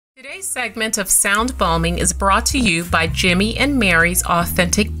Today's segment of Sound Balming is brought to you by Jimmy and Mary's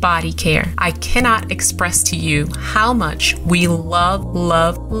Authentic Body Care. I cannot express to you how much we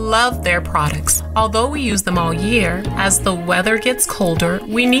love their products. Although we use them all year, as the weather gets colder,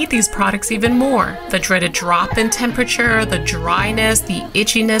 we need these products even more. The dreaded drop in temperature, the dryness, the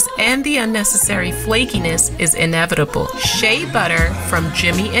itchiness, and the unnecessary flakiness is inevitable. Shea butter from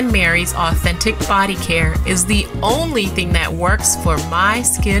Jimmy and Mary's Authentic Body Care is the only thing that works for my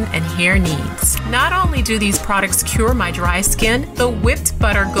skin and hair needs. Not only do these products cure my dry skin, the whipped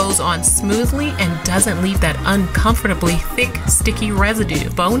butter goes on smoothly and doesn't leave that uncomfortably thick, sticky residue.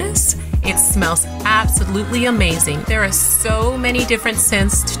 Bonus? It smells absolutely amazing. There are so many different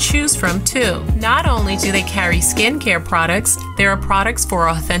scents to choose from too. Not only do they carry skincare products, there are products for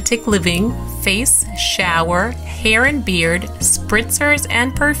authentic living, face, shower, hair and beard, spritzers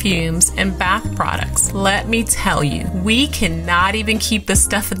and perfumes, and bath products. Let me tell you, we cannot even keep the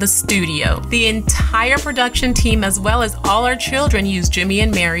stuff in the studio. The entire production team as well as all our children use Jimmy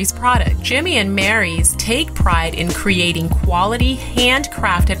and Mary's product. Jimmy and Mary's take pride in creating quality,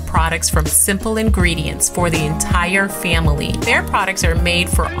 handcrafted products from simple ingredients for the entire family. Their products are made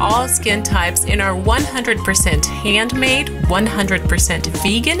for all skin types and are 100% handmade, 100%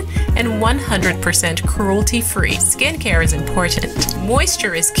 vegan, and 100% cruelty-free. Skincare is important.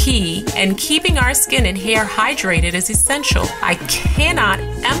 Moisture is key, and keeping our skin and hair hydrated is essential. I cannot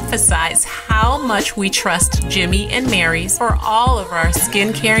emphasize how much we trust Jimmy and Mary's for all of our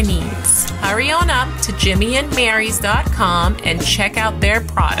skincare needs. Hurry on up to jimmyandmarys.com and check out their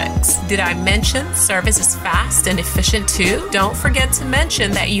products. Did I mention service is fast and efficient too? Don't forget to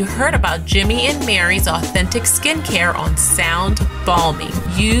mention that you heard about Jimmy and Mary's Authentic Skincare on Sound Balming.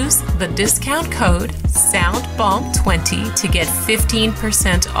 Use the discount code SOUNDBALM20 to get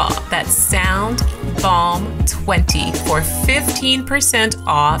 15% off. That's SOUNDBALM20 for 15%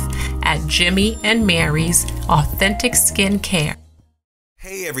 off at Jimmy and Mary's Authentic Skincare.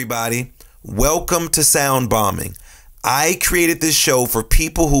 Hey everybody, welcome to Sound Bombing. I created this show for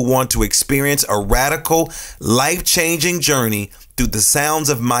people who want to experience a radical, life-changing journey through the sounds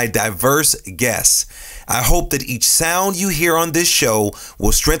of my diverse guests. I hope that each sound you hear on this show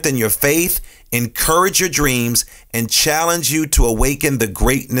will strengthen your faith, encourage your dreams, and challenge you to awaken the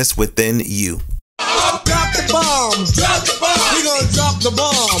greatness within you. Drop the bomb. Drop the bomb. We're gonna drop the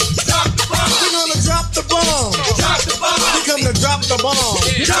bomb. Drop the bomb. We're gonna drop the bomb. Drop the bomb. We come to drop the bomb.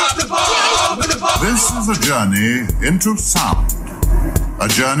 Drop the bomb. With the bomb. This is a journey into sound. A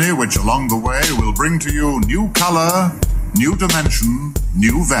journey which along the way will bring to you new color, new dimension,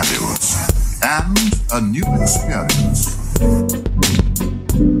 new values, and a new experience.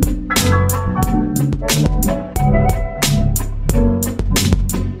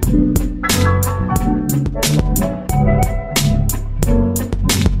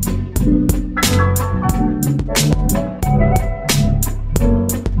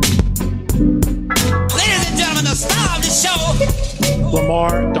 Ladies and gentlemen, the star of the show,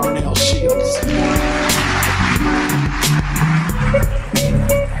 Lamar Darnell Shields.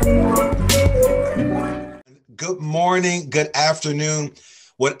 Good morning, good afternoon.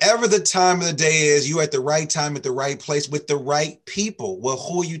 Whatever the time of the day is, you're at the right time, at the right place, with the right people. Well,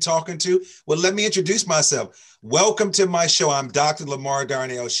 who are you talking to? Well, let me introduce myself. Welcome to my show. I'm Dr. Lamar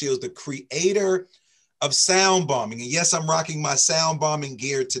Darnell Shields, the creator of Sound Bombing. And yes, I'm rocking my Sound Bombing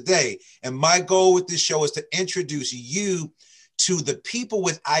gear today. And my goal with this show is to introduce you to the people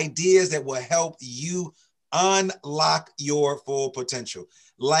with ideas that will help you unlock your full potential.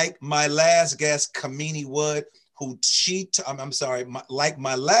 Like my last guest, Kamini Wood, like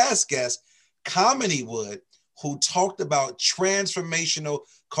my last guest, Kamini Wood, who talked about transformational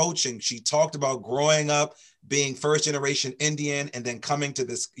coaching. She talked about growing up, being first generation Indian, and then coming to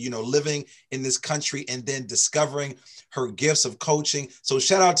this, living in this country and then discovering her gifts of coaching. So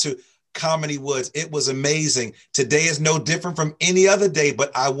shout out to Kamini Woods. It was amazing. Today is no different from any other day, but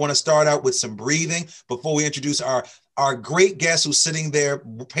I want to start out with some breathing before we introduce our great guest who's sitting there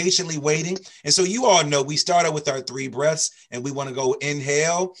patiently waiting. And so you all know we started with our 3 breaths, and we want to go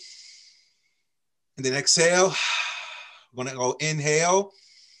inhale and then exhale. We're going to go inhale,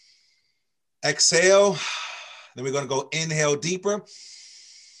 exhale. Then we're going to go inhale deeper,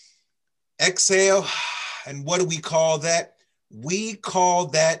 exhale. And what do we call that? We call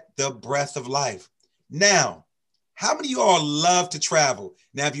that the breath of life. Now, how many of you all love to travel?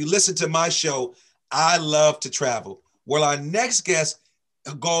 Now, if you listen to my show, I love to travel. Well, our next guest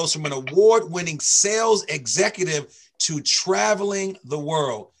goes from an award-winning sales executive to traveling the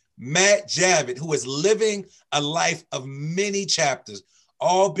world. Matt Javit, who is living a life of many chapters,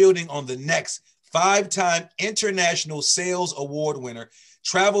 all building on the next 5-time international sales award winner,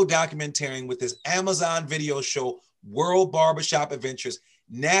 travel documentarian with his Amazon video show, World Barbershop Adventures,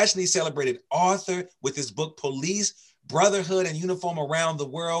 nationally celebrated author with his book, Police, Brotherhood, and Uniform Around the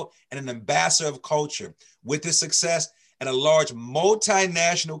World, and an ambassador of culture. With his success at a large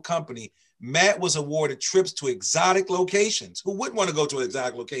multinational company, Matt was awarded trips to exotic locations. Who wouldn't want to go to an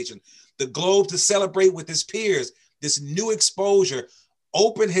exotic location? The globe to celebrate with his peers. This new exposure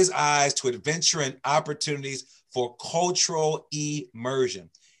opened his eyes to adventure and opportunities for cultural immersion.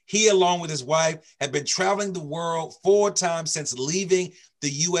 He, along with his wife, have been traveling the world 4 times since leaving the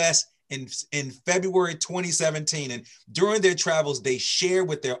U.S. in February 2017. And during their travels, they share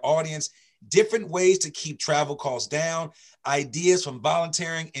with their audience different ways to keep travel costs down, ideas from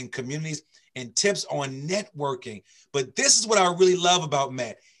volunteering in communities, and tips on networking. But this is what I really love about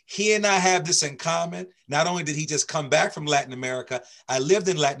Matt. He and I have this in common. Not only did he just come back from Latin America, I lived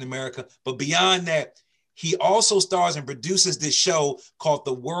in Latin America, but beyond that, he also stars and produces this show called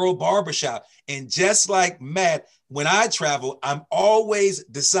The World Barbershop. And just like Matt, when I travel, I'm always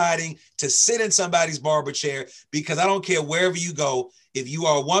deciding to sit in somebody's barber chair, because I don't care wherever you go. If you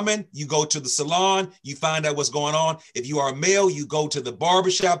are a woman, you go to the salon, you find out what's going on. If you are a male, you go to the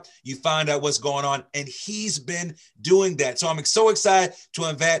barbershop, you find out what's going on. And he's been doing that. So I'm so excited to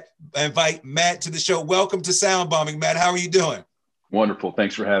invite Matt to the show. Welcome to Sound Bombing, Matt. How are you doing? Wonderful.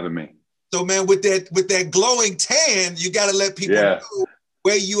 Thanks for having me. So, man, with that glowing tan, you got to let people know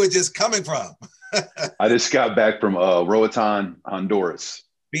where you are just coming from. I just got back from Roatan, Honduras.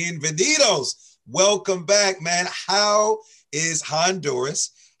 Bienvenidos. Welcome back, man. How is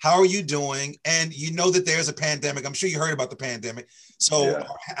Honduras? How are you doing? And you know that there's a pandemic. I'm sure you heard about the pandemic. So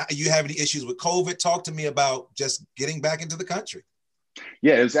you have any issues with COVID? Talk to me about just getting back into the country.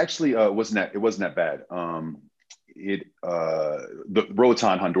 Yeah, it was actually it wasn't that bad. The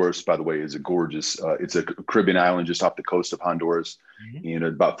Roatan, Honduras, by the way, is a gorgeous, it's a Caribbean island just off the coast of Honduras, and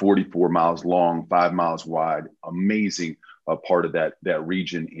about 44 miles long, 5 miles wide, amazing part of that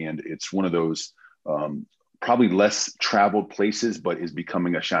region. And it's one of those probably less traveled places, but is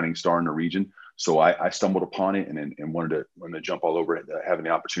becoming a shining star in the region. So I stumbled upon it and wanted to jump all over it, having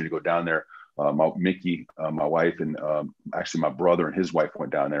the opportunity to go down there. Nikki, my wife, and actually my brother and his wife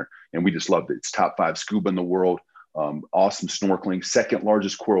went down there, and we just loved it. It's top 5 scuba in the world. Awesome snorkeling, second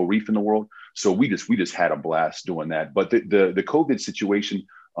largest coral reef in the world. So we just had a blast doing that. But the COVID situation,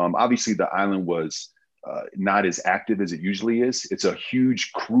 obviously the island was not as active as it usually is. It's a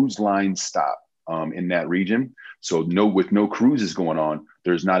huge cruise line stop in that region. So with no cruises going on,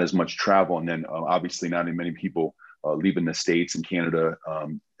 there's not as much travel. And then obviously not as many people leaving the States and Canada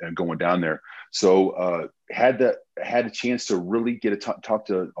and going down there. So had a chance to really get to talk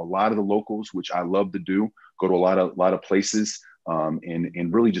to a lot of the locals, which I love to do. Go to a lot of places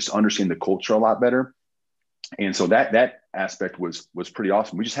and really just understand the culture a lot better. And so that aspect was pretty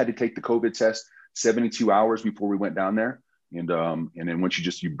awesome. We just had to take the COVID test 72 hours before we went down there. And then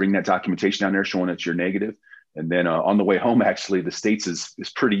once you bring that documentation down there showing that you're negative. And then on the way home, actually, the States is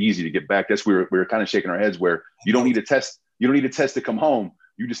pretty easy to get back. That's where we were kind of shaking our heads, where you don't need a test. You don't need a test to come home.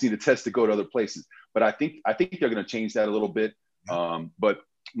 You just need a test to go to other places. But I think they're going to change that a little bit. But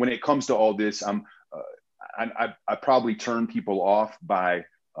when it comes to all this, I probably turn people off by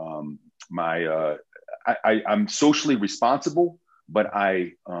I'm socially responsible, but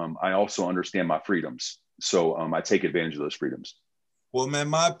I also understand my freedoms. So I take advantage of those freedoms. Well, man,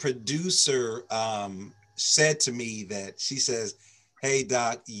 my producer said to me that she says, "Hey,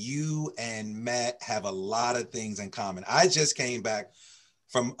 Doc, you and Matt have a lot of things in common." I just came back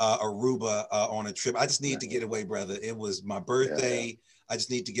from Aruba on a trip. I just need to get away, brother. It was my birthday. I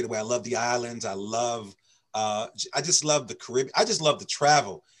just need to get away. I love the islands. I just love the Caribbean. I just love the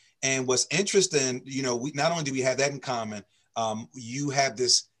travel. And what's interesting, we not only do we have that in common, you have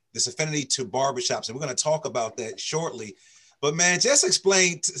this affinity to barbershops, and we're going to talk about that shortly. But man, just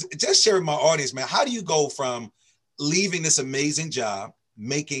share with my audience, man, how do you go from leaving this amazing job,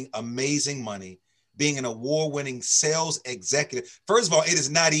 making amazing money, being an award-winning sales executive? First of all, it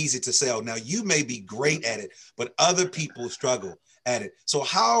is not easy to sell. Now, you may be great at it, but other people struggle at it. So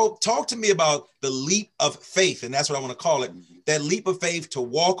talk to me about the leap of faith, and that's what I want to call it, that leap of faith to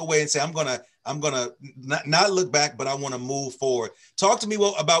walk away and say, I'm gonna not look back, but I want to move forward. Talk to me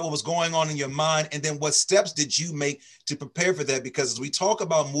about what was going on in your mind, and then what steps did you make to prepare for that? Because as we talk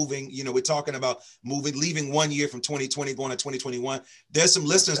about moving, we're talking about leaving 1 year from 2020, going to 2021. There's some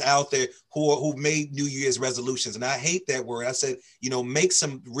listeners out there who made New Year's resolutions, and I hate that word. I said, make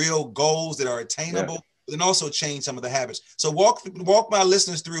some real goals that are attainable. Yeah. And also change some of the habits. So walk my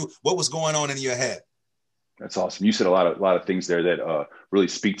listeners through what was going on in your head. That's awesome. You said a lot of things there that really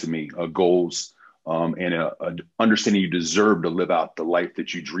speak to me. Goals, and a understanding you deserve to live out the life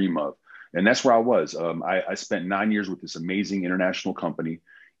that you dream of. And that's where I was. I spent 9 years with this amazing international company.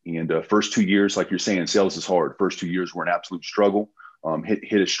 And first 2 years, like you're saying, sales is hard. First 2 years were an absolute struggle.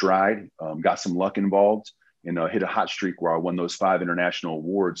 Hit a stride, got some luck involved, and hit a hot streak where I won those 5 international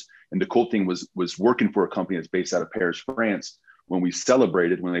awards. And the cool thing was working for a company that's based out of Paris, France. When we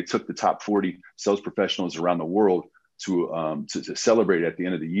celebrated, when they took the top 40 sales professionals around the world to celebrate at the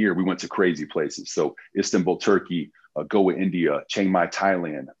end of the year, we went to crazy places. So Istanbul, Turkey, Goa, India, Chiang Mai,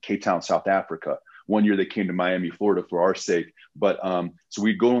 Thailand, Cape Town, South Africa. One year they came to Miami, Florida for our sake. But so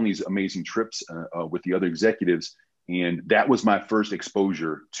we'd go on these amazing trips with the other executives. And that was my first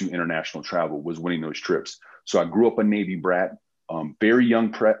exposure to international travel, was winning those trips. So I grew up a Navy brat, very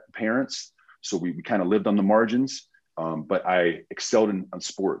young parents. So we kind of lived on the margins, but I excelled in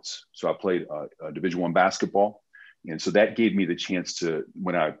sports. So I played Division I basketball. And so that gave me the chance to,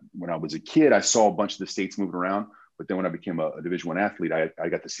 when I was a kid, I saw a bunch of the states moving around. But then when I became a Division I athlete, I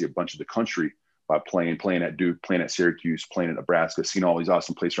got to see a bunch of the country by playing at Duke, playing at Syracuse, playing at Nebraska, seeing all these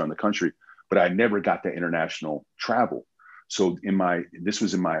awesome places around the country. But I never got that international travel. So this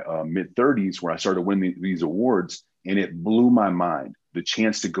was in my mid 30s where I started winning these awards, and it blew my mind. The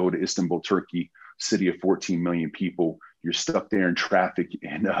chance to go to Istanbul, Turkey, city of 14 million people. You're stuck there in traffic,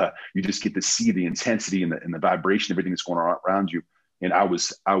 and you just get to see the intensity and the vibration of everything that's going on around you. And I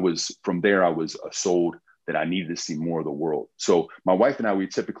was from there, I was sold that I needed to see more of the world. So my wife and I, we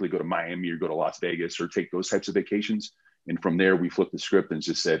typically go to Miami or go to Las Vegas or take those types of vacations. And from there, we flipped the script and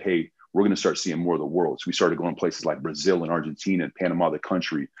just said, hey, we're going to start seeing more of the world. So we started going places like Brazil and Argentina and Panama, the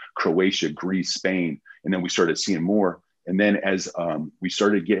country, Croatia, Greece, Spain. And then we started seeing more. And then as we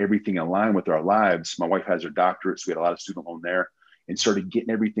started to get everything in line with our lives, my wife has her doctorate, so we had a lot of student loan there, and started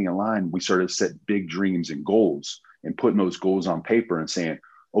getting everything in line. We started to set big dreams and goals and putting those goals on paper and saying,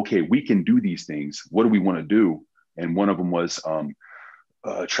 okay, we can do these things. What do we want to do? And one of them was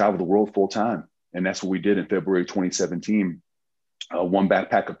travel the world full time. And that's what we did in February 2017. One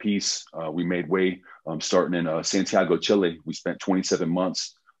backpack apiece. We made way starting in Santiago, Chile. We spent 27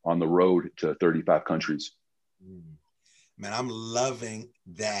 months on the road to 35 countries. Man, I'm loving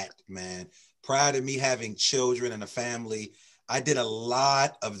that, man. Prior to me having children and a family, I did a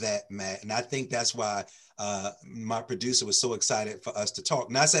lot of that, man. And I think that's why my producer was so excited for us to talk.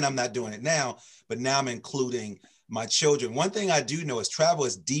 Not saying I'm not doing it now, but now I'm including my children. One thing I do know is travel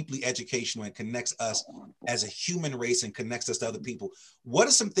is deeply educational and connects us as a human race and connects us to other people. What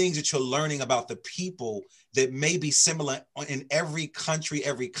are some things that you're learning about the people that may be similar in every country,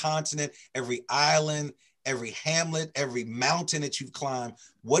 every continent, every island, every hamlet, every mountain that you've climbed?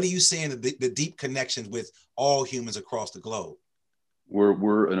 What are you seeing the deep connections with all humans across the globe?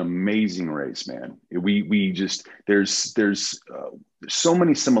 We're an amazing race, man. We just there's so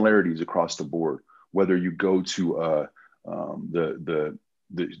many similarities across the board. Whether you go to the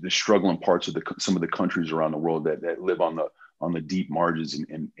struggling parts of some of the countries around the world that live on the deep margins,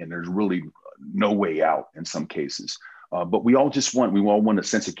 and there's really no way out in some cases. But we all want a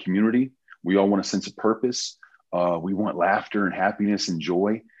sense of community. We all want a sense of purpose. We want laughter and happiness and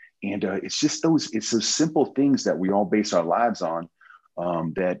joy. And it's those simple things that we all base our lives on,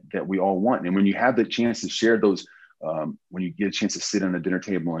 that we all want. And when you have the chance to share those, when you get a chance to sit on a dinner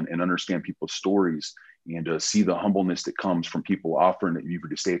table and understand people's stories and see the humbleness that comes from people offering that you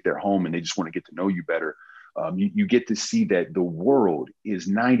could stay at their home and they just want to get to know you better, you get to see that the world is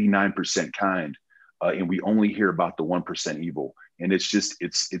 99% kind, and we only hear about the 1% evil. And it's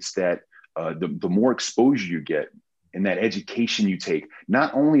that the more exposure you get and that education you take,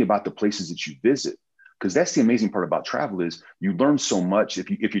 not only about the places that you visit, because that's the amazing part about travel is you learn so much if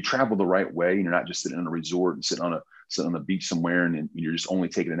you travel the right way and you're not just sitting on a resort and sitting on the beach somewhere and you're just only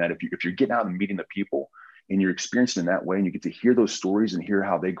taking in that. If you're getting out and meeting the people and you're experiencing in that way and you get to hear those stories and hear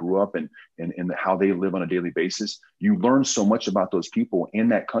how they grew up and how they live on a daily basis, you learn so much about those people in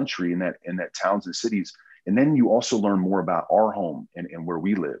that country, in that towns and cities. And then you also learn more about our home and where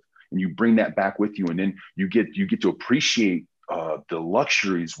we live. And you bring that back with you. And then you get to appreciate the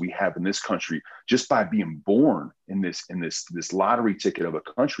luxuries we have in this country just by being born in this lottery ticket of a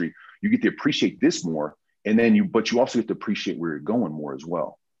country. You get to appreciate this more, and then but you also get to appreciate where you're going more as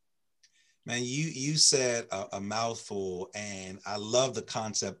well. Man, you said a mouthful, and I love the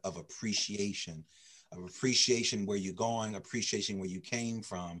concept of appreciation where you're going, appreciation where you came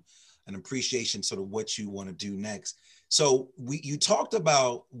from, and appreciation sort of what you want to do next. So you talked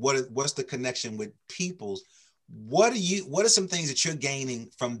about what's the connection with peoples. What are some things that you're gaining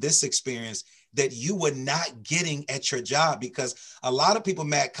from this experience that you were not getting at your job? Because a lot of people,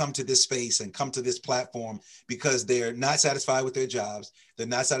 Matt, come to this space and come to this platform because they're not satisfied with their jobs. They're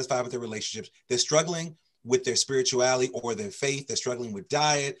not satisfied with their relationships. They're struggling with their spirituality or their faith. They're struggling with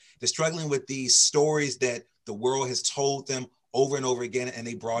diet. They're struggling with these stories that the world has told them over and over again, and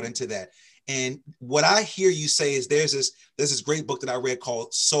they brought into that. And what I hear you say is there's this great book that I read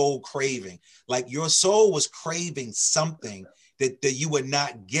called Soul Craving. Like your soul was craving something that you were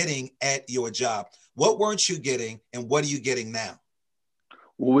not getting at your job. What weren't you getting, and what are you getting now?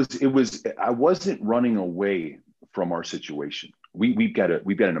 Well, I wasn't running away from our situation. We've got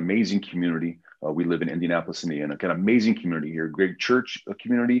an amazing community. We live in Indianapolis, Indiana. Got an amazing community here, great church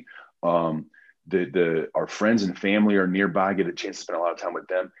community. Our friends and family are nearby. Get a chance to spend a lot of time with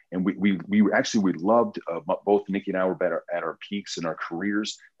them, and we loved both Nikki and I were at our peaks in our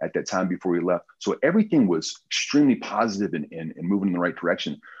careers at that time before we left. So everything was extremely positive and moving in the right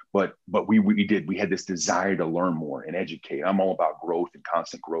direction. But we had this desire to learn more and educate. I'm all about growth and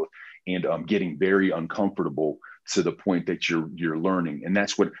constant growth, and getting very uncomfortable to the point that you're learning. And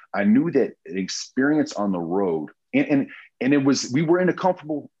that's what I knew, that an experience on the road, and we were in a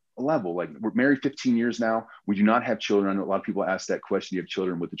comfortable level. Like, we're married 15 years now. We do not have children. I know a lot of people ask that question. Do you have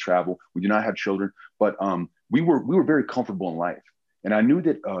children with the travel? We do not have children, but we were very comfortable in life. And I knew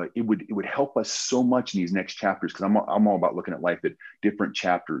that it would help us so much in these next chapters, because I'm all about looking at life at different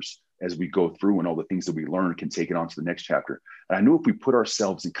chapters as we go through, and all the things that we learn can take it on to the next chapter. And I knew if we put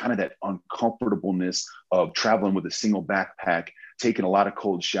ourselves in kind of that uncomfortableness of traveling with a single backpack, taking a lot of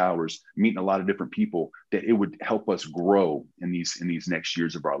cold showers, meeting a lot of different people, that it would help us grow in these next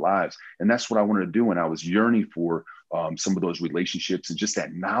years of our lives. And that's what I wanted to do. And I was yearning for some of those relationships and just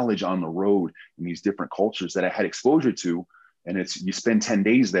that knowledge on the road in these different cultures that I had exposure to. And you spend 10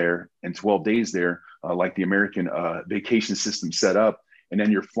 days there and 12 days there, like the American vacation system set up. And then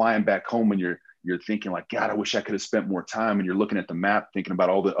you're flying back home and you're thinking like, God, I wish I could have spent more time. And you're looking at the map, thinking about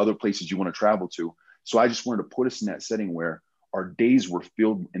all the other places you want to travel to. So I just wanted to put us in that setting where our days were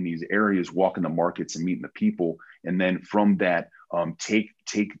filled in these areas, walking the markets and meeting the people. And then from that, take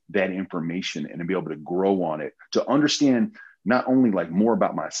that information and be able to grow on it, to understand not only like more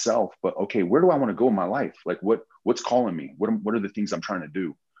about myself, but okay, where do I want to go in my life? Like what's calling me? What are the things I'm trying to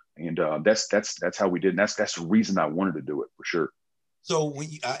do? And that's how we did. And that's the reason I wanted to do it, for sure. So when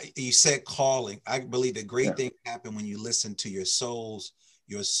you said calling, I believe the great thing happened when you listen to your soul's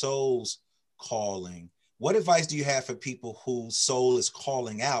calling. What advice do you have for people whose soul is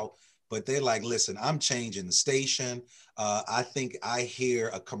calling out, but they're like, listen, I'm changing the station. I think I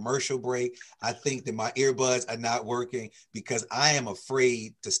hear a commercial break. I think that my earbuds are not working because I am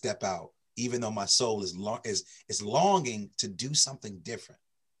afraid to step out, even though my soul is longing to do something different.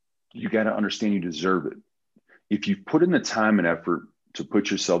 You got to understand you deserve it. If you've put in the time and effort to put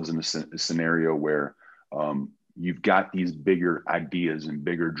yourselves in a scenario where you've got these bigger ideas and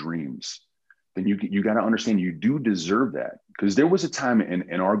bigger dreams, then you got to understand you do deserve that. Because there was a time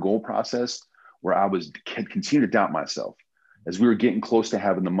in our goal process where I continued to doubt myself. As we were getting close to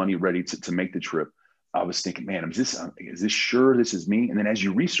having the money ready to make the trip, I was thinking, man, is this sure this is me? And then as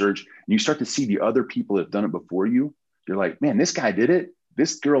you research and you start to see the other people that have done it before you, you're like, man, this guy did it.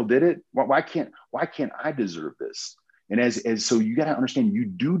 This girl did it. Why can't I deserve this? And so you got to understand you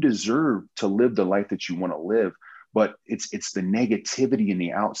do deserve to live the life that you want to live, but it's the negativity and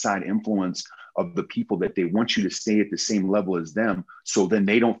the outside influence of the people that they want you to stay at the same level as them. So then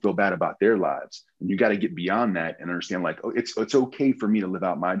they don't feel bad about their lives. And you got to get beyond that and understand like, oh, it's okay for me to live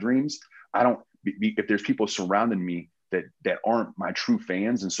out my dreams. If there's people surrounding me that aren't my true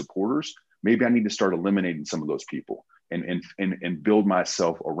fans and supporters, maybe I need to start eliminating some of those people and build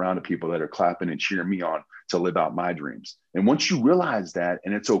myself around the people that are clapping and cheering me on to live out my dreams. And once you realize that,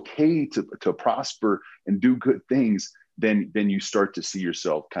 and it's okay to prosper and do good things, then you start to see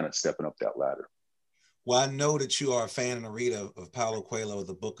yourself kind of stepping up that ladder. Well, I know that you are a fan and a reader of Paulo Coelho,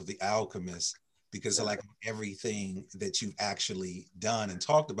 the book of The Alchemist, because of like everything that you've actually done and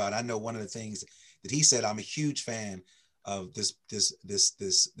talked about. I know one of the things that he said, I'm a huge fan of this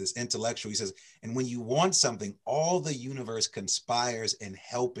intellectual. He says, and when you want something, all the universe conspires in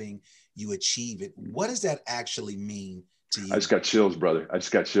helping you achieve it. What does that actually mean to you? I just got chills, brother. I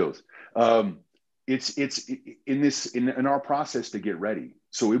just got chills. It's in our process to get ready.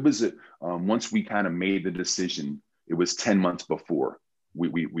 So it was once we kind of made the decision, it was 10 months before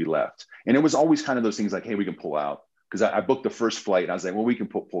we left. And it was always kind of those things like, hey, we can pull out. Because I booked the first flight and I was like, well, we can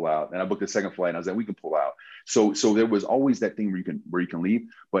pull out. And I booked the second flight and I was like, we can pull out. So there was always that thing where you can leave.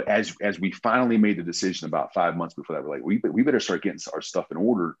 But as we finally made the decision about 5 months before that, we're like, we better start getting our stuff in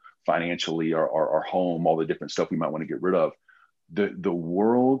order financially, our home, all the different stuff we might want to get rid of. the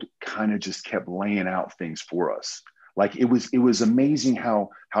world kind of just kept laying out things for us. Like it was amazing how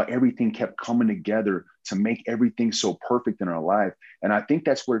everything kept coming together to make everything so perfect in our life. And I think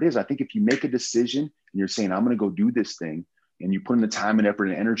that's what it is. I think if you make a decision and you're saying, I'm going to go do this thing, and you put in the time and effort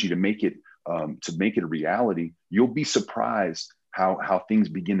and energy to make it a reality, you'll be surprised how things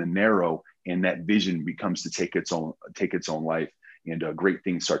begin to narrow and that vision becomes to take its own life, and great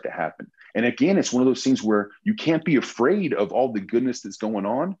things start to happen. And again, it's one of those things where you can't be afraid of all the goodness that's going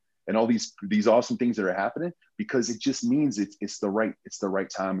on and all these awesome things that are happening, because it just means it's the right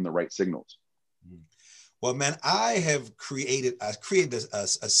time and the right signals. Well, man, I created a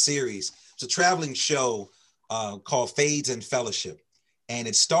series. It's a traveling show called Fades and Fellowship. And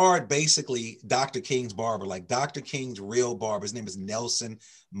it starred basically Dr. King's barber, like Dr. King's real barber. His name is Nelson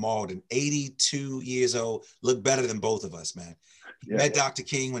Malden, 82 years old, looked better than both of us, man. Met Dr.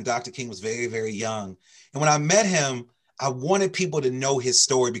 King when Dr. King was very, very young. And when I met him, I wanted people to know his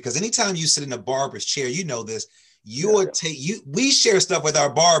story, because anytime you sit in a barber's chair, you know this, we share stuff with our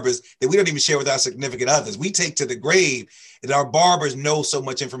barbers that we don't even share with our significant others. We take to the grave, and our barbers know so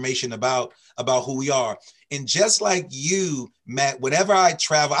much information about who we are. And just like you, Matt, whenever I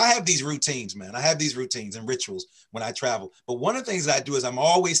travel, I have these routines, man. I have these routines and rituals when I travel. But one of the things that I do is I'm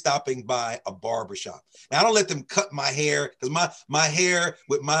always stopping by a barber shop. Now, I don't let them cut my hair, because my hair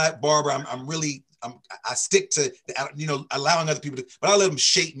with my barber, I stick to, allowing other people to, but I'll let them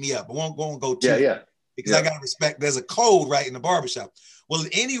shape me up. I won't go too. Because I got to respect, there's a code right in the barbershop. Well,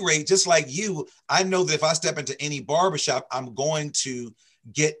 at any rate, just like you, I know that if I step into any barbershop, I'm going to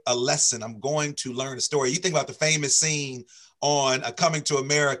get a lesson. I'm going to learn a story. You think about the famous scene on Coming to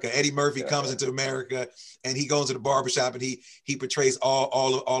America. Eddie Murphy comes into America, and he goes to the barbershop, and he portrays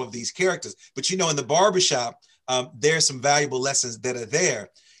all of these characters. But in the barbershop, there's some valuable lessons that are there.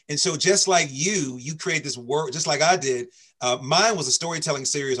 And so just like you create this work, just like I did. Mine was a storytelling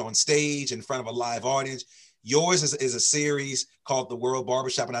series on stage in front of a live audience. Yours is a series called The World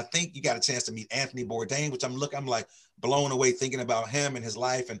Barbershop. And I think you got a chance to meet Anthony Bourdain, which I'm like blown away thinking about him and his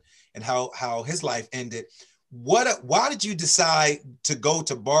life and how his life ended. Why did you decide to go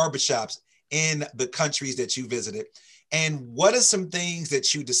to barbershops in the countries that you visited? And what are some things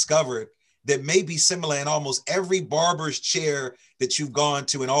that you discovered that may be similar in almost every barber's chair that you've gone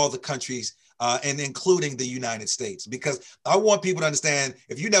to in all the countries, and including the United States? Because I want people to understand,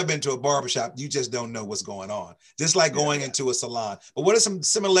 if you've never been to a barbershop, you just don't know what's going on. Just like going into a salon. But what are some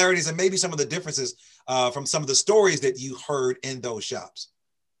similarities and maybe some of the differences from some of the stories that you heard in those shops?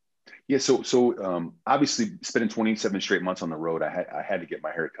 Yeah, so obviously spending 27 straight months on the road, I had to get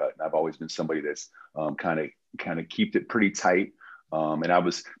my hair cut. And I've always been somebody that's kind of kept it pretty tight. And I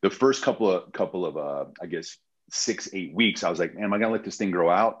was the first couple of I guess 6-8 weeks, I was like, man, am I gonna let this thing grow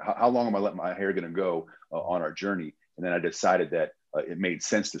out? How long am I letting my hair gonna go on our journey? And then I decided that it made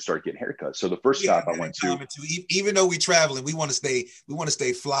sense to start getting haircuts. So the first stop I went to, even though we're traveling, we want to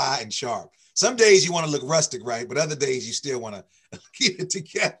stay fly and sharp. Some days you want to look rustic, right? But other days you still want to keep it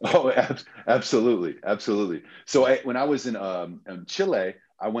together. Oh, absolutely. So when I was in Chile,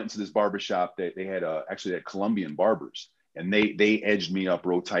 I went to this barbershop that they had actually had Colombian barbers, and they edged me up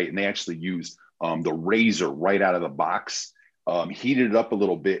real tight, and they actually used the razor right out of the box, heated it up a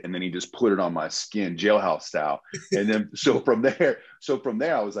little bit, and then he just put it on my skin, jailhouse style. And then so from there,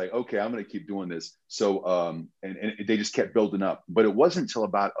 I was like, okay, I'm going to keep doing this. So and they just kept building up. But it wasn't until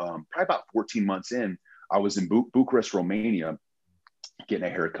probably about 14 months in, I was in Bucharest, Romania, getting a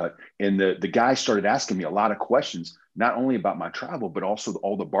haircut, and the guy started asking me a lot of questions, not only about my travel, but also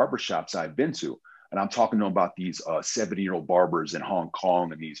all the barbershops I've been to. And I'm talking to him about these 70-year-old barbers in Hong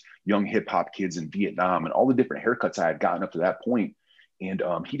Kong and these young hip hop kids in Vietnam and all the different haircuts I had gotten up to that point. And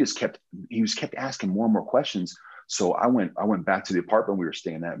he kept asking more and more questions. So I went back to the apartment we were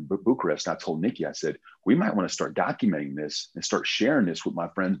staying at in Bucharest, and I told Nikki, I said, we might want to start documenting this and start sharing this with my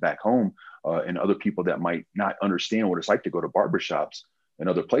friends back home and other people that might not understand what it's like to go to barbershops and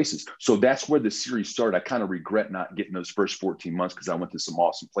other places. So that's where the series started. I kind of regret not getting those first 14 months because I went to some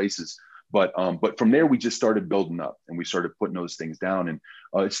awesome places. But from there, we just started building up, and we started putting those things down. And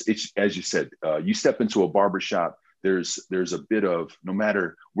it's as you said, you step into a barbershop, there's a bit of, no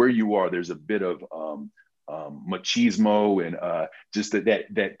matter where you are, there's a bit of machismo and just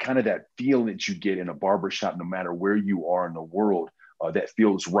that kind of that feel that you get in a barbershop, no matter where you are in the world, that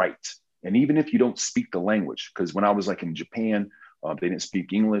feels right. And even if you don't speak the language, because when I was like in Japan, they didn't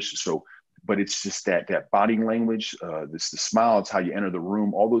speak English. So, but it's just that body language, the smile, it's how you enter the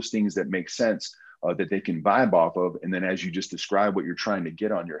room, all those things that make sense that they can vibe off of. And then as you just describe what you're trying to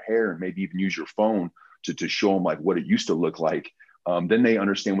get on your hair, and maybe even use your phone to show them like what it used to look like, then they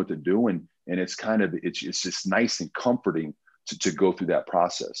understand what to do. And it's just nice and comforting to go through that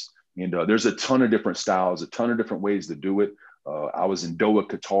process. And there's a ton of different styles, a ton of different ways to do it. I was in Doha,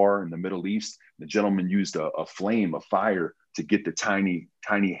 Qatar in the Middle East. The gentleman used a flame, a fire, to get the tiny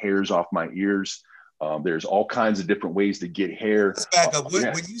hairs off my ears. There's all kinds of different ways to get hair. Let's back up.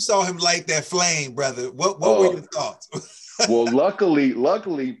 When you saw him light that flame, brother, what were your thoughts? Well,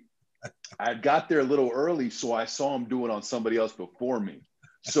 luckily, I got there a little early, so I saw him do it on somebody else before me.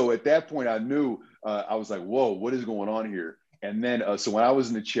 So at that point, I knew. I was like, "Whoa, what is going on here?" And then, so when I was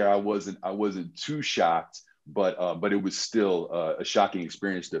in the chair, I wasn't too shocked, but it was still a shocking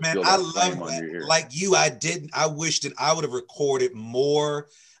experience to feel that flame on your ear. Like you, I wish that I would have recorded more.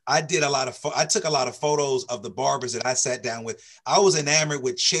 I took a lot of photos of the barbers that I sat down with. I was enamored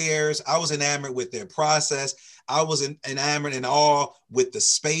with chairs. I was enamored with their process. I was enamored in awe with the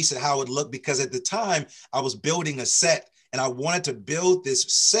space and how it looked, because at the time I was building a set, and I wanted to build this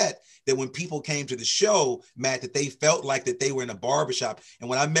set that when people came to the show, Matt, that they felt like that they were in a barbershop. And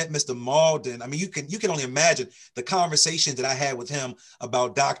when I met Mr. Malden, I mean, you can only imagine the conversations that I had with him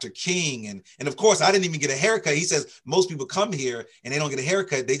about Dr. King. And of course, I didn't even get a haircut. He says most people come here and they don't get a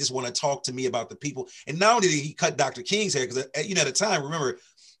haircut. They just want to talk to me about the people. And not only did he cut Dr. King's hair, because at the time, remember,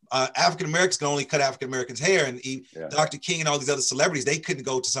 African Americans can only cut African Americans' hair, and Dr. King and all these other celebrities, they couldn't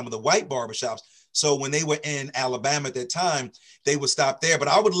go to some of the white barbershops. So when they were in Alabama at that time, they would stop there. But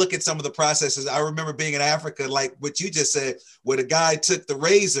I would look at some of the processes. I remember being in Africa, like what you just said, where the guy took the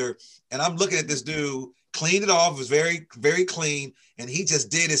razor, and I'm looking at this dude, cleaned it off, it was very, very clean, and he just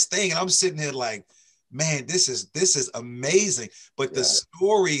did his thing. And I'm sitting here like, man, this is amazing. But the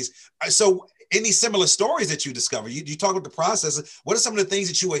stories, so any similar stories that you discover? You talk about the process. What are some of the things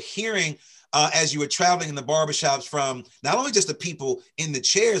that you were hearing as you were traveling in the barbershops from not only just the people in the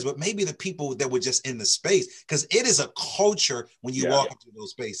chairs, but maybe the people that were just in the space? Because it is a culture when you walk into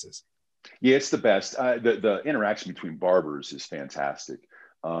those spaces. Yeah, it's the best. The interaction between barbers is fantastic.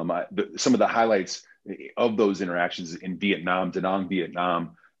 Some of the highlights of those interactions in Vietnam, Da Nang,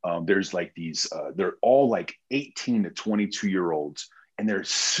 Vietnam, there's like these, they're all like 18 to 22-year-olds. And they're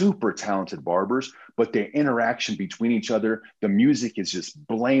super talented barbers, but their interaction between each other, the music is just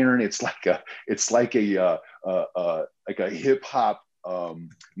blaring. It's like a hip hop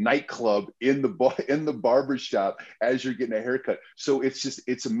nightclub in the barbershop as you're getting a haircut. So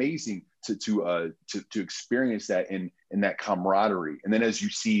it's amazing to experience that in that camaraderie. And then as you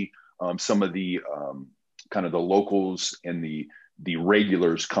see some of the kind of the locals and the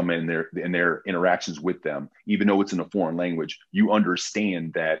regulars come in their interactions with them, even though it's in a foreign language, you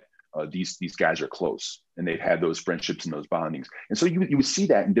understand that these guys are close and they've had those friendships and those bondings. And so you would see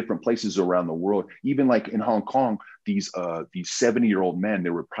that in different places around the world. Even like in Hong Kong, these 70-year-old men,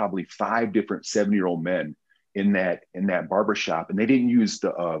 there were probably 5 different 70-year-old men in that barbershop, and they didn't use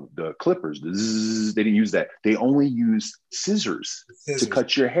the clippers, they didn't use that. They only used scissors to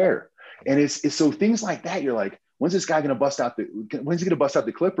cut your hair. And it's so things like that, you're like, when's this guy going to bust out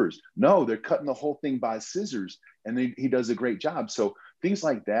the clippers? No, they're cutting the whole thing by scissors, and he does a great job. So things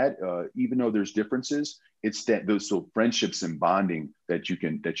like that, even though there's differences, it's those friendships and bonding that you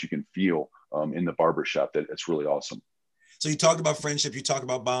can feel in the barbershop. That's really awesome. So you talked about friendship, you talked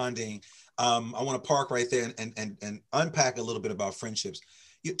about bonding. I want to park right there and unpack a little bit about friendships.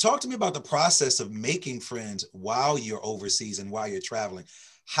 You talk to me about the process of making friends while you're overseas and while you're traveling.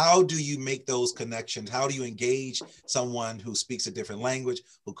 How do you make those connections? How do you engage someone who speaks a different language,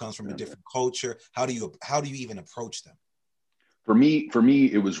 who comes from a different culture? How do you even approach them? For me,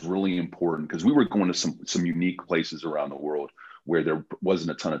 it was really important because we were going to some unique places around the world where there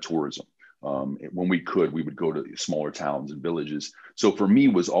wasn't a ton of tourism. When we would go to smaller towns and villages. So for me,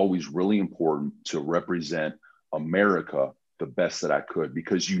 it was always really important to represent America the best that I could,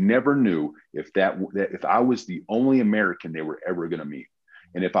 because you never knew if I was the only American they were ever going to meet.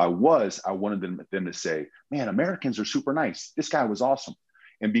 And if I wanted them to say, man, Americans are super nice. This guy was awesome.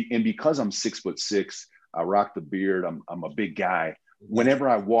 And because I'm 6'6", I rock the beard, I'm a big guy. Whenever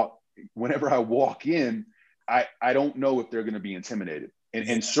I walk in, I don't know if they're going to be intimidated. And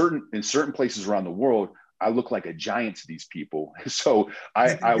in certain places around the world, I look like a giant to these people. So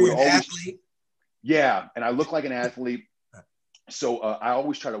I would always, and I look like an athlete. So I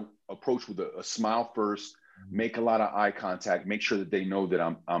always try to approach with a smile first, make a lot of eye contact, make sure that they know that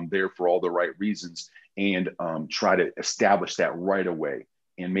I'm there for all the right reasons, and try to establish that right away.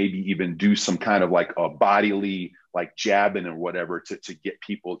 And maybe even do some kind of like a bodily, like jabbing or whatever to get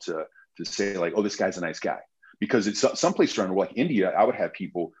people to say like, oh, this guy's a nice guy. Because it's some place around like India, I would have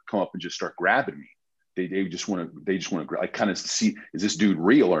people come up and just start grabbing me. They just want to like kind of see, is this dude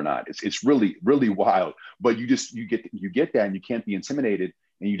real or not? It's really, really wild. But you get that, and you can't be intimidated.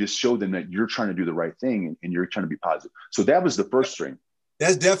 and you just show them that you're trying to do the right thing and you're trying to be positive. So that was the first string.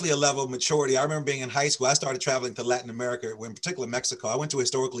 That's definitely a level of maturity. I remember being in high school. I started traveling to Latin America, in particular Mexico. I went to a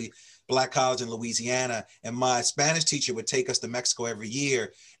historically Black college in Louisiana, and my Spanish teacher would take us to Mexico every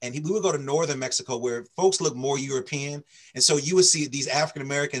year. And we would go to northern Mexico where folks look more European. And so you would see these African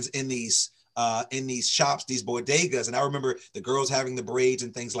Americans in these shops, these bodegas. And I remember the girls having the braids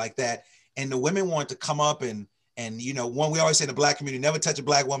and things like that. And the women wanted to come up and you know, we always say in the Black community, never touch a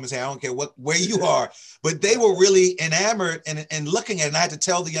Black woman's hair. I don't care where you are, but they were really enamored and looking at it. And I had to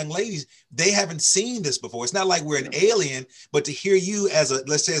tell the young ladies, they haven't seen this before. It's not like we're an alien, but to hear you as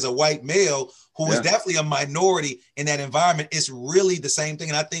let's say as a white male who is definitely a minority in that environment, it's really the same thing.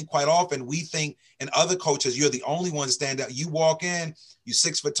 And I think quite often we think in other cultures, you're the only one to stand out. You walk in, you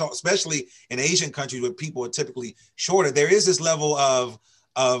 6 foot tall, especially in Asian countries where people are typically shorter. There is this level of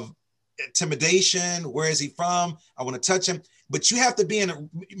intimidation. Where is he from? I want to touch him. But you have to be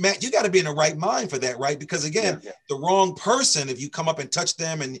Matt, you got to be in the right mind for that, right? Because again, the wrong person, if you come up and touch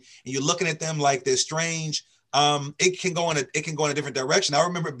them and you're looking at them like they're strange, it can go in a different direction. I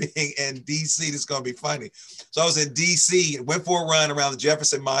remember being in DC. This is going to be funny. So I was in DC, went for a run around the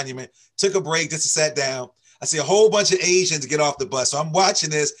Jefferson Monument, took a break, just sat down. I see a whole bunch of Asians get off the bus. So I'm watching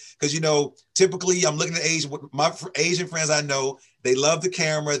this because, you know, typically I'm looking at my Asian friends I know, they love the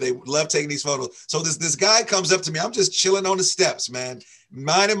camera. They love taking these photos. So this guy comes up to me. I'm just chilling on the steps, man,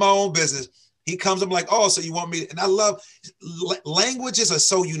 minding my own business. He comes up like, oh, so you want me? And I love languages are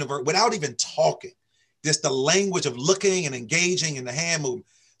so universal without even talking. Just the language of looking and engaging and the hand movement.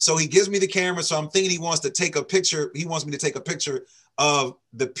 So he gives me the camera. So I'm thinking he wants to take a picture. He wants me to take a picture of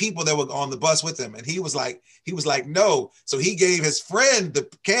the people that were on the bus with him. And he was like, no. So he gave his friend the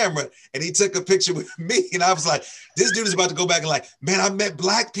camera and he took a picture with me. And I was like, this dude is about to go back and like, man, I met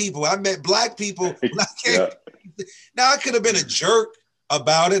black people. Now I could have been a jerk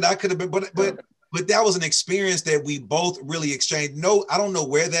about it. I could have been, but that was an experience that we both really exchanged. No, I don't know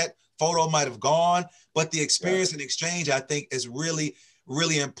where that photo might have gone, but the experience and exchange, I think, is really,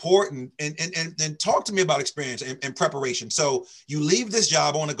 really important. And talk to me about experience and preparation. So you leave this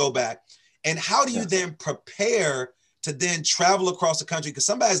job, I want to go back. And how do you then prepare to then travel across the country? Because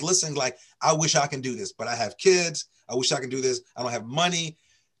somebody's listening like, I wish I can do this, but I have kids. I wish I can do this. I don't have money.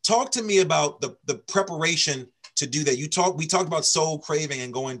 Talk to me about the preparation to do that. We talked about soul craving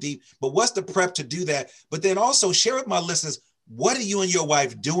and going deep, but what's the prep to do that? But then also share with my listeners, what are you and your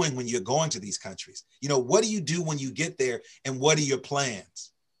wife doing when you're going to these countries? You know, what do you do when you get there and what are your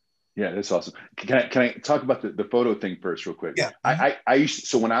plans? Yeah, that's awesome. Can I talk about the photo thing first real quick? Yeah. I used to,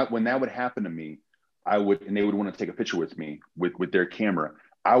 so when that would happen to me, and they would want to take a picture with me with their camera,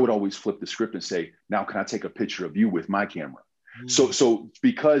 I would always flip the script and say, now can I take a picture of you with my camera? So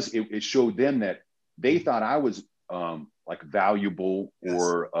because it showed them that they thought I was like valuable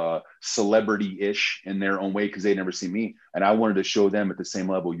or celebrity-ish in their own way because they'd never seen me. And I wanted to show them at the same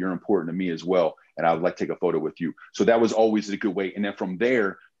level, you're important to me as well. And I would like to take a photo with you. So that was always a good way. And then from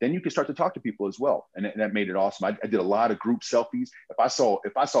there, then you can start to talk to people as well. And that made it awesome. I did a lot of group selfies. If I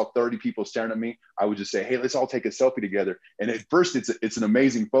saw 30 people staring at me, I would just say, hey, let's all take a selfie together. And at first it's an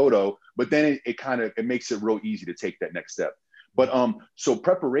amazing photo, but then it makes it real easy to take that next step. But so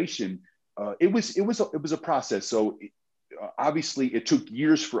preparation, it was a process. So obviously it took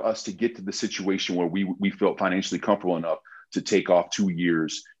years for us to get to the situation where we felt financially comfortable enough to take off 2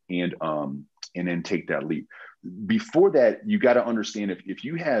 years and then take that leap. Before that, you got to understand if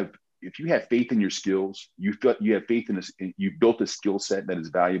you have faith in your skills, you have faith in this, you've built a skill set that is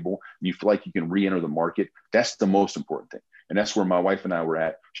valuable, and you feel like you can re-enter the market. That's the most important thing. And that's where my wife and I were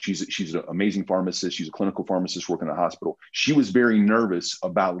at. She's an amazing pharmacist. She's a clinical pharmacist working in a hospital. She was very nervous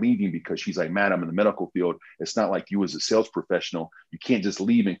about leaving because she's like, man, I'm in the medical field. It's not like you as a sales professional. You can't just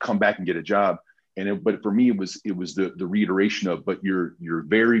leave and come back and get a job. But for me, it was the reiteration of, but you're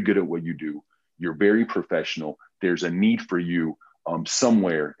very good at what you do. You're very professional. There's a need for you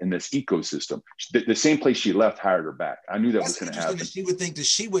somewhere in this ecosystem. The same place she left hired her back. I knew that was going to happen. She would think that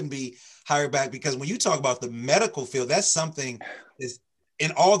she wouldn't be hired back because when you talk about the medical field, that's something is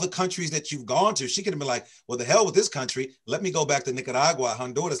in all the countries that you've gone to. She could have been like, well, the hell with this country. Let me go back to Nicaragua,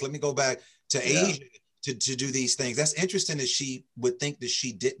 Honduras. Let me go back to Asia to do these things. That's interesting that she would think that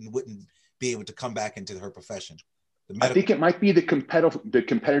she wouldn't be able to come back into her profession. I think it might be the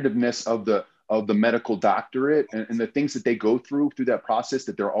competitiveness of the medical doctorate and the things that they go through that process,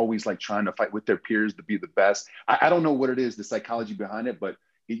 that they're always like trying to fight with their peers to be the best. I don't know what it is, the psychology behind it, but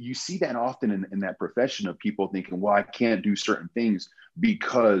you see that often in that profession of people thinking, well, I can't do certain things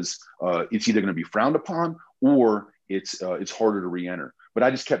because it's either going to be frowned upon or it's harder to re-enter. But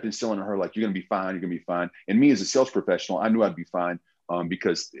I just kept instilling in her, like, you're going to be fine. You're going to be fine. And me as a sales professional, I knew I'd be fine.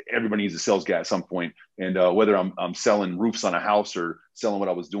 because everybody needs a sales guy at some point. And whether I'm selling roofs on a house or selling what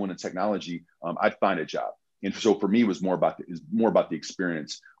I was doing in technology, I'd find a job. And so for me, it was more about the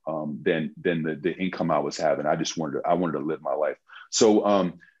experience than the income I was having. I wanted to live my life.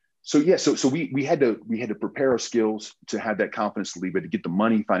 So we had to prepare our skills to have that confidence to leave, but to get the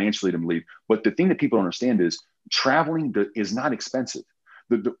money financially to leave. But the thing that people don't understand is traveling is not expensive.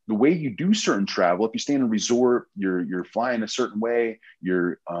 The way you do certain travel, if you stay in a resort, you're flying a certain way,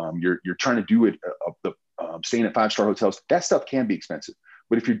 you're trying to do it, staying at 5-star hotels, that stuff can be expensive.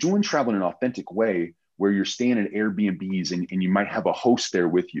 But if you're doing travel in an authentic way, where you're staying at Airbnbs and you might have a host there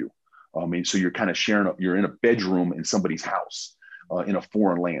with you, and so you're kind of sharing, you're in a bedroom in somebody's house in a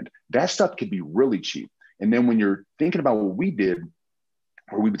foreign land, that stuff could be really cheap. And then when you're thinking about what we did,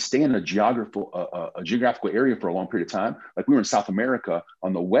 where we would stay in a geographical area for a long period of time. Like we were in South America,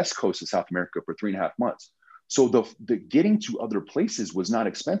 on the west coast of South America for 3.5 months. So the getting to other places was not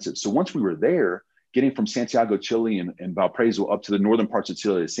expensive. So once we were there, getting from Santiago, Chile and Valparaiso up to the northern parts of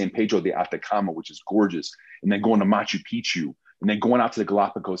Chile, San Pedro de Atacama, which is gorgeous, and then going to Machu Picchu, and then going out to the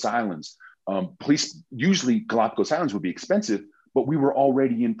Galapagos Islands. Usually Galapagos Islands would be expensive, but we were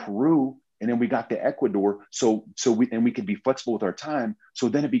already in Peru. And then we got to Ecuador, so we could be flexible with our time. So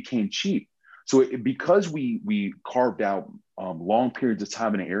then it became cheap. So because we carved out long periods of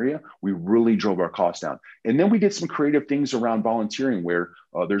time in an area, we really drove our costs down. And then we did some creative things around volunteering, where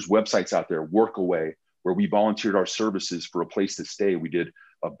there's websites out there, Workaway, where we volunteered our services for a place to stay. We did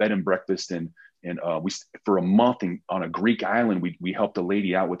a bed and breakfast, and we for a month on a Greek island, we helped a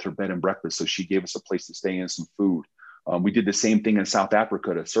lady out with her bed and breakfast. So she gave us a place to stay and some food. We did the same thing in South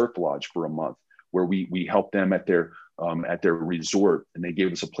Africa to Surf Lodge for a month, where we helped them at their resort, and they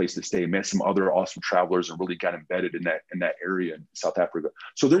gave us a place to stay. Met some other awesome travelers and really got embedded in that area in South Africa.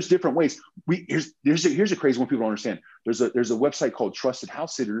 So there's different ways. Here's a crazy one people don't understand. There's a website called Trusted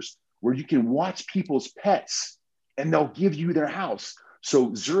House Sitters, where you can watch people's pets and they'll give you their house.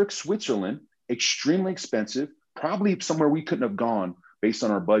 So Zurich, Switzerland, extremely expensive, probably somewhere we couldn't have gone based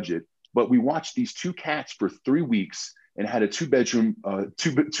on our budget. But we watched these 2 cats for 3 weeks and had a 2-bedroom,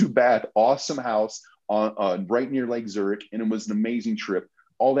 2-bath, awesome house on right near Lake Zurich. And it was an amazing trip.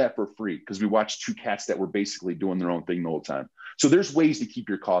 All that for free, because we watched 2 cats that were basically doing their own thing the whole time. So there's ways to keep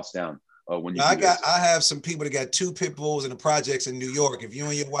your costs down when you. I have some people that got 2 pit bulls in the projects in New York. If you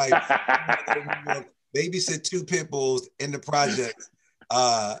and your wife babysit 2 pit bulls in the projects,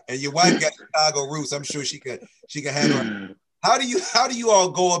 and your wife got Chicago roots, I'm sure she could handle it. How do you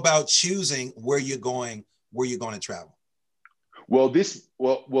all go about choosing where you're going to travel? Well,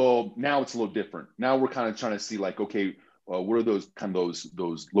 now it's a little different. Now we're kind of trying to see, like, okay, what are those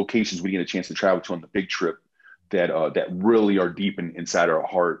locations we get a chance to travel to on the big trip that really are deep inside our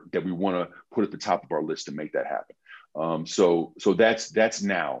heart, that we want to put at the top of our list to make that happen. So that's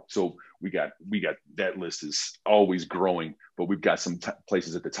now. So we got that list is always growing, but we've got some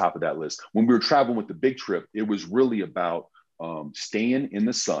places at the top of that list. When we were traveling with the big trip, it was really about staying in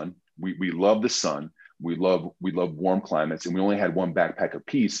the sun. We love the sun. We love warm climates, and we only had 1 backpack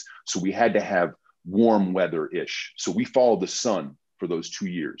apiece. So we had to have warm weather-ish. So we followed the sun for those 2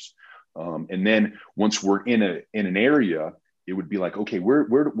 years. And then once we're in an area, it would be like, okay,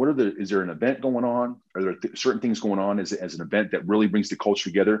 is there an event going on? Are there certain things going on as an event that really brings the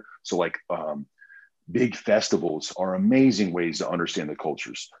culture together? So like big festivals are amazing ways to understand the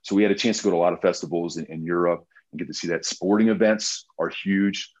cultures. So we had a chance to go to a lot of festivals in Europe and get to see that. Sporting events are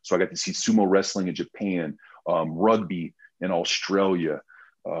huge. So I got to see sumo wrestling in Japan, rugby in Australia,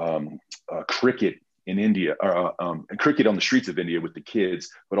 cricket in India, and cricket on the streets of India with the kids,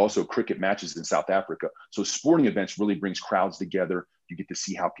 but also cricket matches in South Africa. So sporting events really brings crowds together. You get to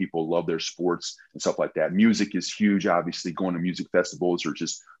see how people love their sports and stuff like that. Music is huge, obviously, going to music festivals or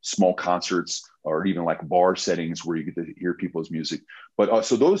just small concerts or even like bar settings where you get to hear people's music. But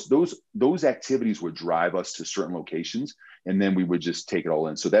so those activities would drive us to certain locations, and then we would just take it all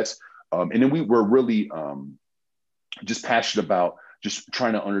in. So that's, and then we were really just passionate about just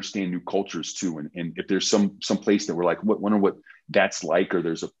trying to understand new cultures too. And if there's some place that we're like, wonder what that's like, or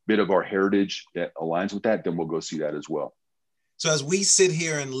there's a bit of our heritage that aligns with that, then we'll go see that as well. So as we sit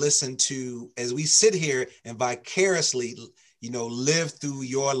here and vicariously, live through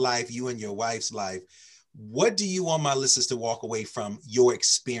your life, you and your wife's life, what do you want my listeners to walk away from your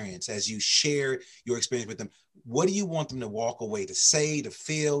experience as you share your experience with them? What do you want them to walk away to say, to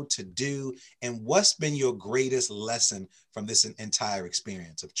feel, to do? And what's been your greatest lesson from this entire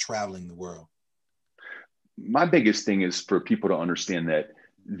experience of traveling the world? My biggest thing is for people to understand that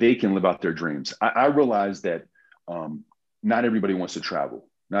they can live out their dreams. I realize that not everybody wants to travel.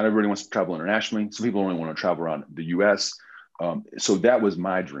 Not everybody wants to travel internationally. Some people only want to travel around the US. So that was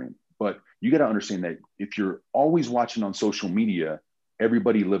my dream. But you got to understand that if you're always watching on social media,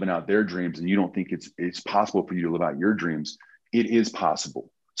 everybody living out their dreams, and you don't think it's possible for you to live out your dreams, it is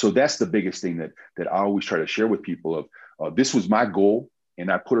possible. So that's the biggest thing that I always try to share with people of this was my goal,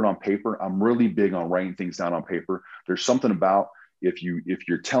 and I put it on paper. I'm really big on writing things down on paper. There's something about if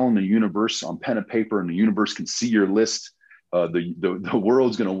you're telling the universe on pen and paper, and the universe can see your list, the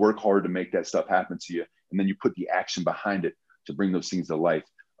world's going to work hard to make that stuff happen to you. And then you put the action behind it to bring those things to life.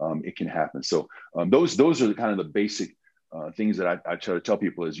 It can happen. So those are the kind of the basic things that I try to tell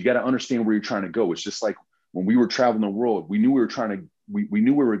people is you got to understand where you're trying to go. It's just like when we were traveling the world, we knew we were trying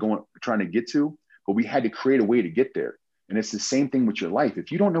to get to, but we had to create a way to get there. And it's the same thing with your life.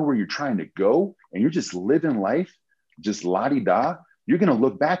 If you don't know where you're trying to go and you're just living life, just la-di-da, you're going to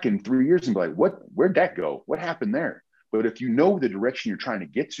look back in 3 years and be like, where'd that go? What happened there? But if you know the direction you're trying to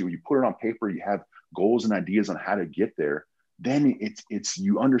get to, you put it on paper, you have goals and ideas on how to get there, then it's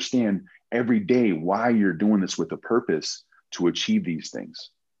you understand every day why you're doing this with a purpose to achieve these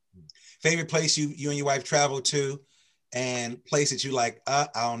things. Favorite place you and your wife traveled to, and place that you like,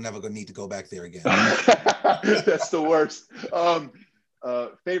 I'll never gonna need to go back there again. That's the worst.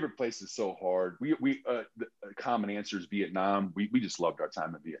 Favorite place is so hard. The common answer is Vietnam. We just loved our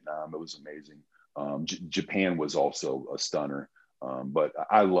time in Vietnam. It was amazing. Japan was also a stunner. But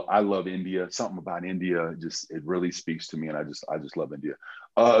I love India. Something about India, it really speaks to me, and I just love India.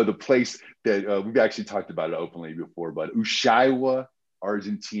 The place that we've actually talked about it openly before, but Ushuaia,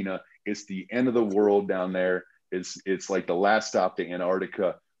 Argentina. It's the end of the world down there. It's like the last stop to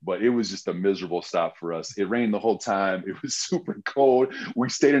Antarctica, but it was just a miserable stop for us. It rained the whole time. It was super cold. We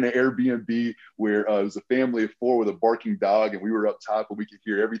stayed in an Airbnb where it was a family of 4 with a barking dog, and we were up top and we could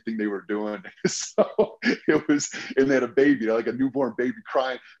hear everything they were doing. So it was, and they had a baby, like a newborn baby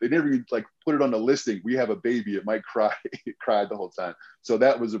crying. They never even like put it on the listing. We have a baby, it might cry. It cried the whole time. So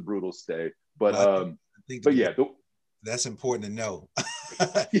that was a brutal stay. But yeah, that's important to know.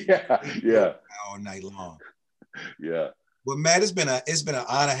 yeah. All night long. Yeah. Well, Matt, it's been an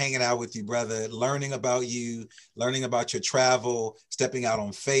honor hanging out with you, brother, learning about you, learning about your travel, stepping out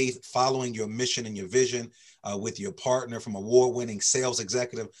on faith, following your mission and your vision with your partner, from award-winning sales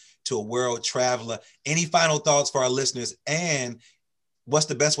executive to a world traveler. Any final thoughts for our listeners? And what's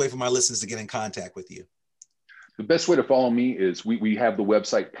the best way for my listeners to get in contact with you? The best way to follow me is we have the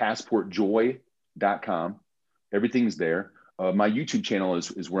website passportjoy.com. Everything's there. My YouTube channel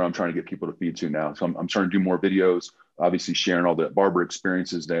is where I'm trying to get people to feed to now. So I'm trying to do more videos, obviously sharing all the barber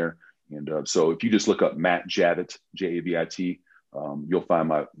experiences there. And so if you just look up Matt Javit, Javit, you'll find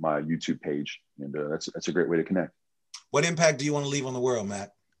my YouTube page. And that's a great way to connect. What impact do you want to leave on the world,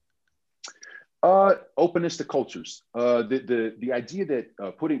 Matt? Openness to cultures. The idea that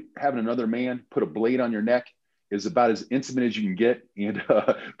having another man put a blade on your neck is about as intimate as you can get, and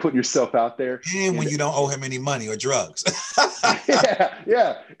putting yourself out there. And when you don't owe him any money or drugs.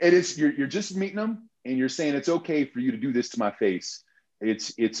 yeah. And you're just meeting him, and you're saying it's okay for you to do this to my face. By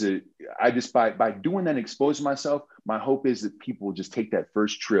doing that and exposing myself, my hope is that people will just take that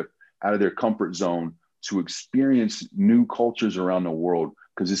first trip out of their comfort zone to experience new cultures around the world,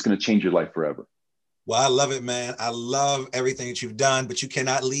 because it's going to change your life forever. Well, I love it, man. I love everything that you've done, but you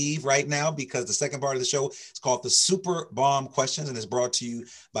cannot leave right now, because the second part of the show is called the Super Bomb Questions, and it's brought to you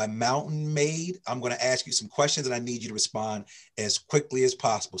by Mountain Made. I'm going to ask you some questions, and I need you to respond as quickly as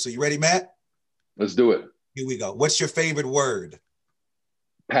possible. So you ready, Matt? Let's do it. Here we go. What's your favorite word?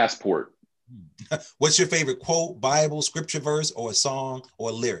 Passport. What's your favorite quote, Bible, scripture verse, or a song,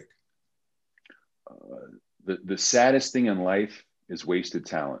 or a lyric? The saddest thing in life is wasted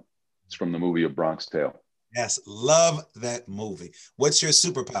talent. It's from the movie A Bronx Tale. Yes, love that movie. What's your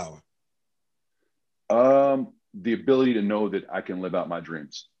superpower? The ability to know that I can live out my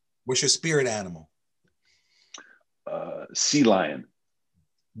dreams. What's your spirit animal? Sea lion.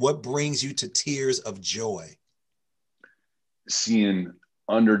 What brings you to tears of joy? Seeing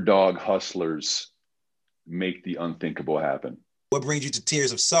underdog hustlers make the unthinkable happen. What brings you to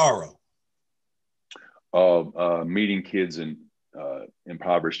tears of sorrow? Meeting kids in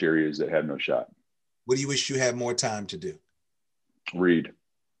impoverished areas that have no shot. What do you wish you had more time to do? Read.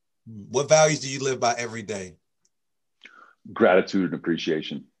 What values do you live by every day? Gratitude and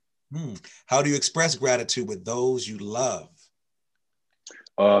appreciation. How do you express gratitude with those you love?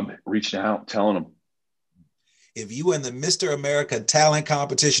 Reaching out, telling them. If you were in the Mr. America talent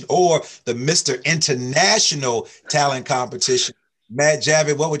competition or the Mr. International talent competition, Matt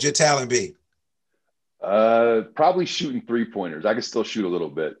Javit, what would your talent be? Probably shooting 3-pointers. I can still shoot a little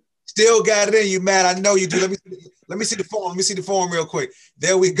bit. Still got it in you, Matt. I know you do. Let me see the form. Let me see the form real quick.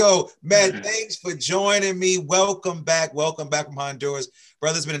 There we go. Matt, thanks for joining me. Welcome back. Welcome back from Honduras.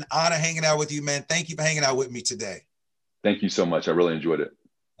 Brother, it's been an honor hanging out with you, man. Thank you for hanging out with me today. Thank you so much. I really enjoyed it.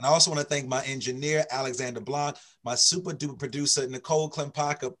 And I also want to thank my engineer, Alexander Blanc, my super duper producer, Nicole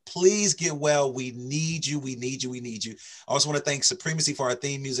Klempaka. Please get well. We need you. We need you. We need you. I also want to thank Supremacy for our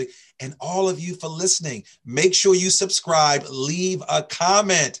theme music and all of you for listening. Make sure you subscribe, leave a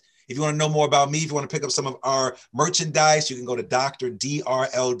comment. If you want to know more about me, if you want to pick up some of our merchandise, you can go to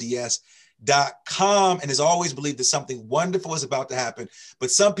drdrlds.com. And as always, believe that something wonderful is about to happen.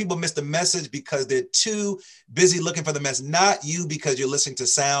 But some people miss the message because they're too busy looking for the mess. Not you, because you're listening to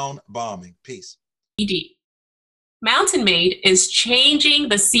Sound Bombing. Peace. Mountain Made is changing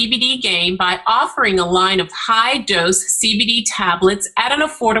the CBD game by offering a line of high-dose CBD tablets at an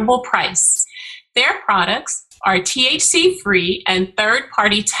affordable price. Their products are THC-free and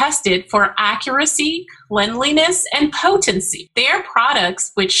third-party tested for accuracy, cleanliness, and potency. Their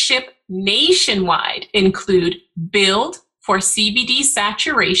products, which ship nationwide, include Build for CBD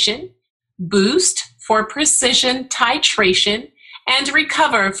saturation, Boost for precision titration, and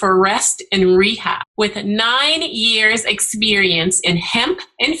Recover for rest and rehab. With 9 years experience in hemp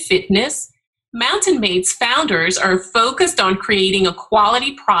and fitness, Mountain Made's founders are focused on creating a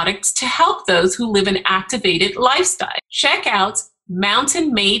quality product to help those who live an activated lifestyle. Check out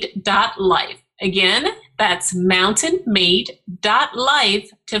mountainmade.life. Again, that's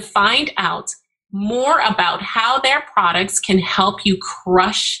mountainmade.life to find out more about how their products can help you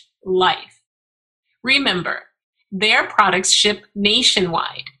crush life. Remember, their products ship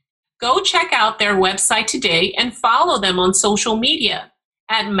nationwide. Go check out their website today and follow them on social media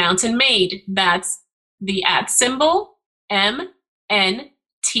at Mountain Made. That's the @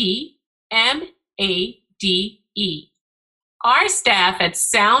 MNTMADE. Our staff at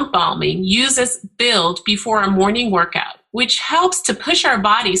Sound Bombing uses Build before a morning workout, which helps to push our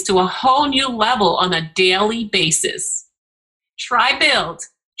bodies to a whole new level on a daily basis. Try Build,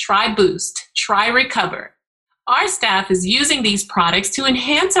 try Boost, try Recover. Our staff is using these products to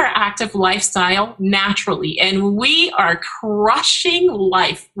enhance our active lifestyle naturally, and we are crushing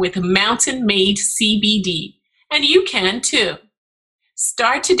life with Mountain Made CBD, and you can too.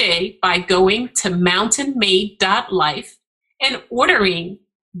 Start today by going to mountainmade.life and ordering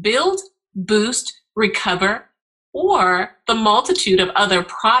Build, Boost, Recover, or the multitude of other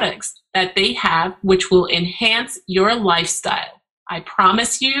products that they have which will enhance your lifestyle. I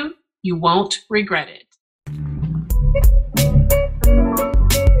promise you, you won't regret it.